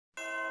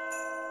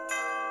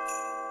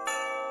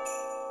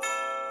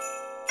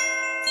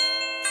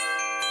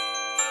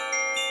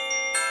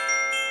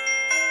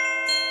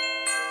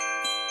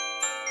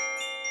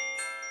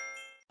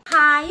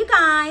you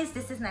guys,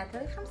 this is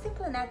Natalie from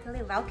Simple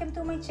Natalie. Welcome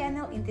to my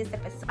channel. In this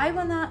episode I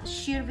wanna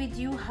share with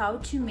you how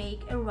to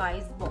make a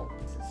rice bowl.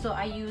 So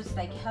I use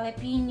like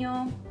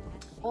jalapeno,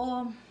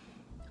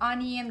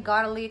 onion,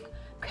 garlic,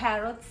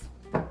 carrots.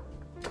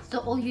 So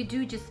all you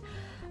do just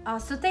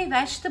saute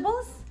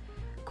vegetables,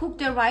 cook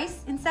the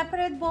rice in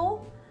separate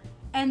bowl,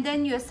 and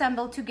then you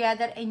assemble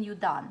together and you're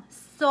done.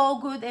 So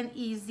good and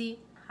easy.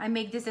 I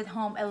make this at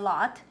home a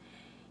lot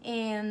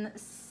and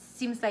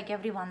seems like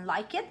everyone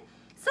like it.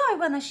 So I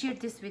want to share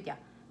this with you.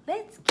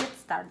 Let's get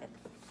started.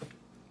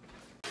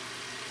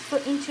 So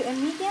into a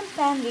medium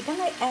pan, we're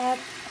gonna add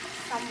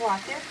some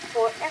water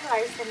for a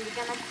rice, and we're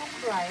gonna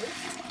cook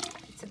rice.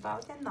 It's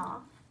about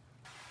enough.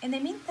 In the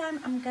meantime,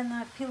 I'm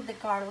gonna peel the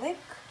garlic.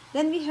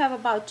 Then we have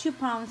about 2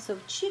 pounds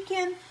of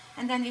chicken,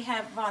 and then we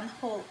have 1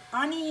 whole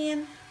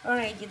onion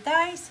already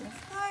diced and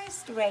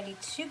sliced, ready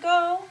to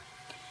go.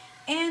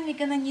 And we're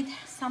gonna need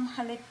some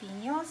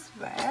jalapeno as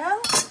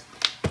well.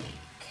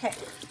 Okay.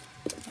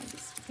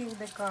 Peel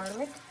the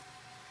garlic.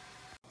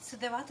 So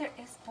the water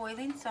is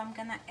boiling, so I'm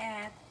gonna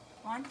add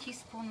 1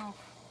 teaspoon of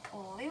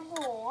olive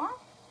oil,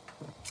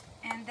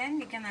 and then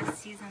we're gonna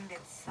season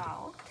with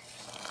salt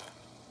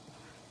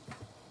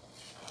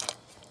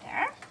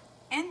there,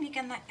 and we're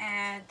gonna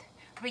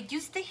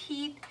reduce the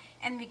heat,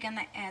 and we're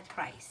gonna add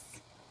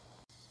rice.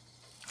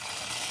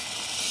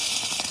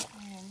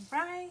 And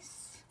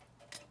rice,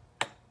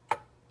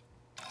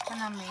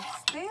 gonna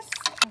mix this.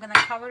 I'm gonna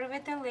cover it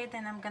with a lid,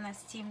 and I'm gonna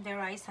steam the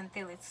rice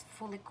until it's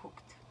fully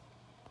cooked.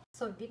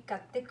 So we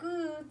got the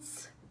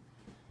goods: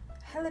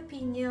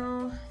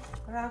 jalapeno,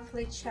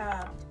 roughly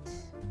chopped,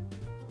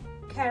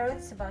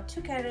 carrots, about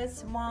 2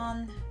 carrots,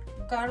 1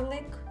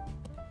 garlic,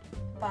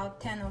 about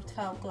 10 or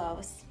 12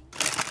 cloves,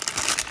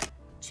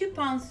 2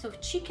 pounds of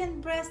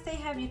chicken breast I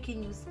have. You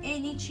can use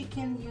any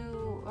chicken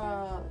you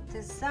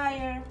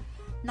desire,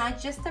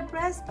 not just a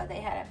breast, but I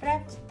had a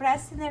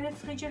breast in the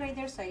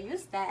refrigerator, so I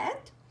used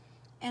that.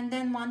 And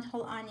then 1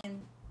 whole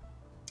onion,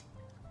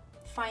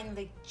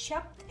 finely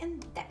chopped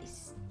and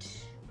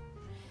diced.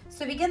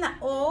 So we're gonna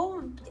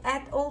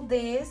add all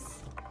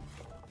this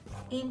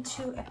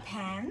into a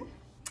pan,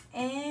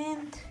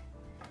 and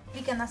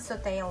we're gonna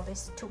saute all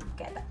this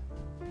together.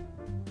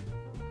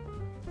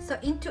 So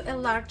into a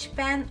large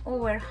pan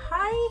over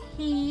high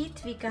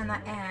heat, we're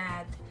gonna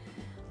add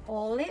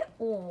olive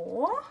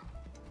oil,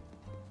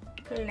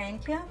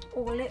 plenty of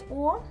olive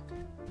oil.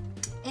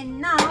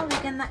 And now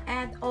we're gonna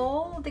add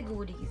all the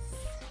goodies,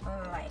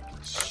 like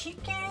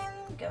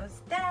chicken goes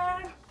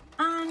there,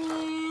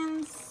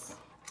 onions,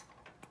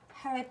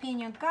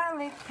 jalapeno,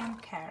 garlic,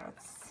 and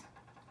carrots.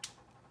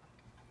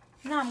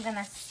 Now I'm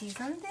gonna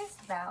season this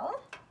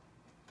well.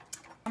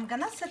 I'm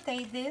gonna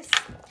saute this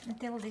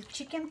until the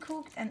chicken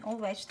cooked and all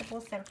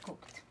vegetables are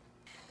cooked.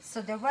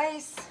 So the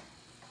rice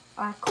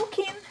are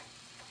cooking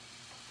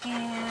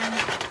and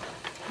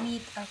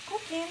meat are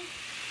cooking.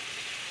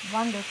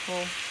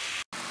 Wonderful.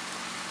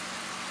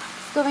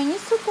 So when you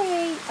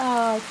saute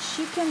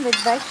chicken with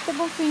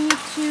vegetables, you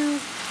need to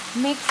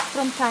mix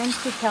from time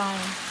to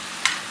time.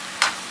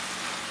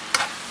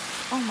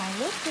 Oh my,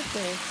 look at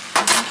this.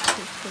 I need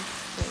to fix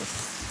this.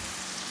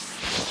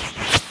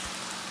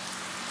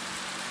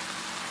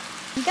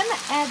 I'm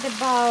gonna add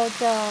about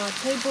a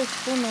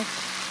tablespoon of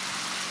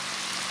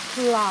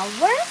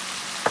flour,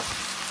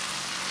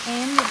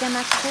 and we're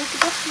gonna cook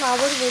the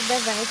flour with the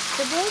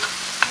vegetables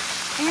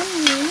and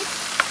meat.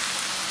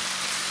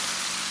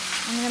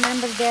 And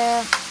remember,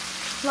 the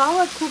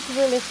flour cooks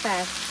really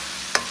fast.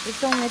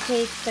 It only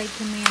takes like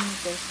a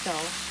minute or so.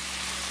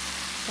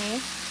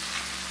 Okay.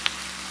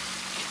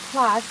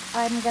 Plus,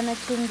 I'm gonna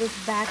turn this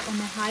back on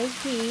a high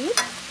heat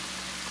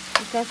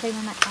because I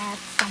wanna add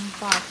some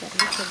butter.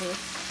 Look at this.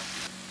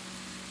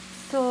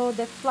 So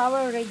the flour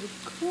already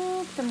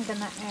cooked. I'm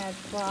gonna add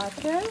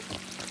butter.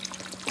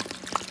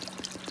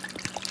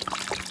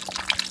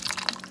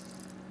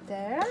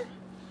 There.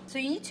 So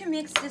you need to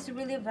mix this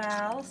really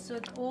well so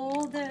that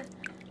all the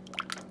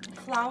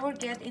flour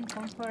get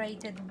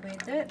incorporated with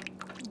the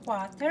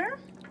water.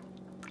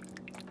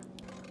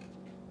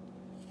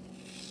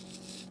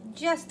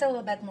 Just a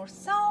little bit more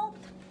salt,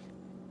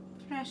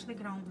 freshly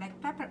ground black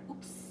pepper.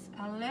 Oops,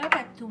 a little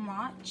bit too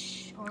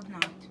much or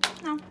not?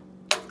 No,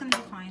 it's gonna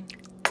be fine.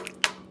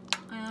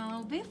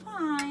 It'll be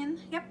fine.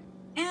 Yep.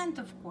 And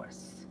of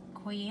course,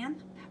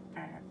 cayenne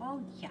pepper.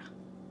 Oh yeah.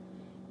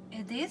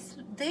 This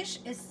dish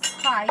is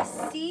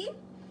spicy,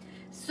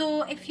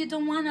 so if you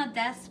don't want it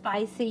that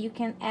spicy, you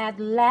can add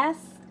less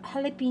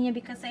jalapeno,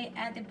 because I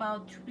add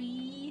about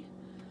 3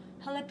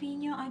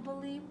 jalapeno, I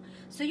believe.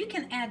 So you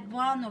can add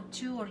 1 or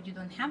 2, or you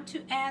don't have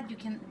to add. You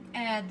can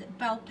add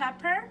bell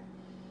pepper,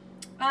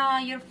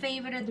 your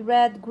favorite,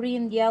 red,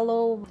 green,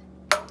 yellow.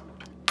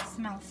 It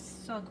smells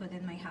so good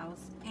in my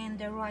house. And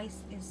the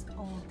rice is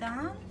all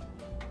done.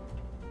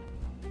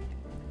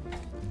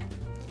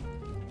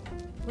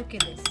 Look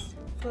at this.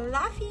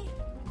 Fluffy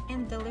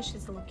and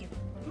delicious looking.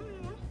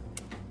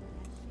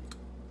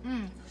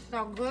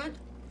 So good,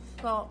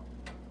 so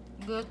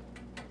good,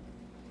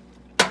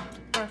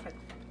 perfect.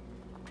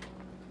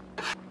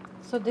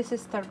 So this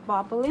is start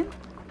bubbling.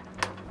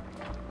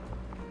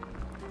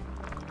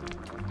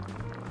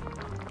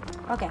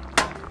 Okay,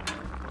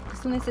 as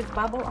soon as it's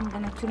bubble, I'm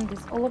gonna turn this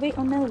all the way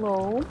on a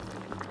low,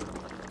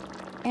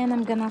 and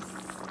I'm gonna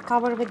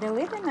cover with the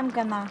lid, and I'm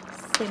gonna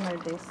simmer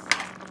this.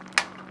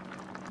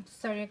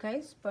 Sorry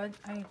guys, but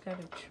I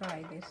gotta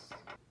try this.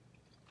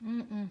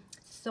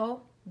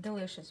 So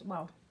delicious.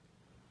 Wow.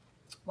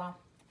 Wow.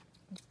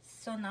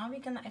 So now we're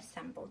gonna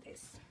assemble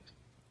this.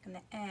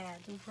 Gonna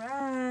add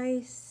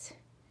rice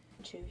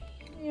to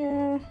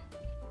here,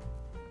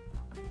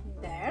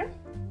 there,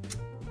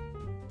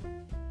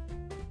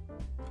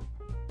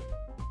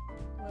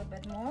 a little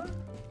bit more.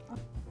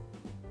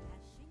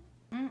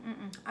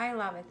 I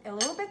love it. A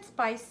little bit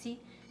spicy,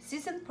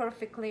 seasoned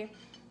perfectly,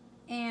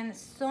 and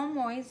so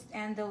moist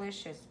and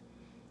delicious.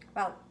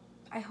 Well,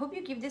 I hope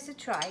you give this a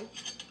try,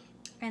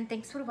 and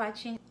thanks for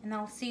watching, and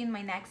I'll see you in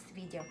my next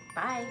video.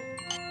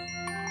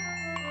 Bye.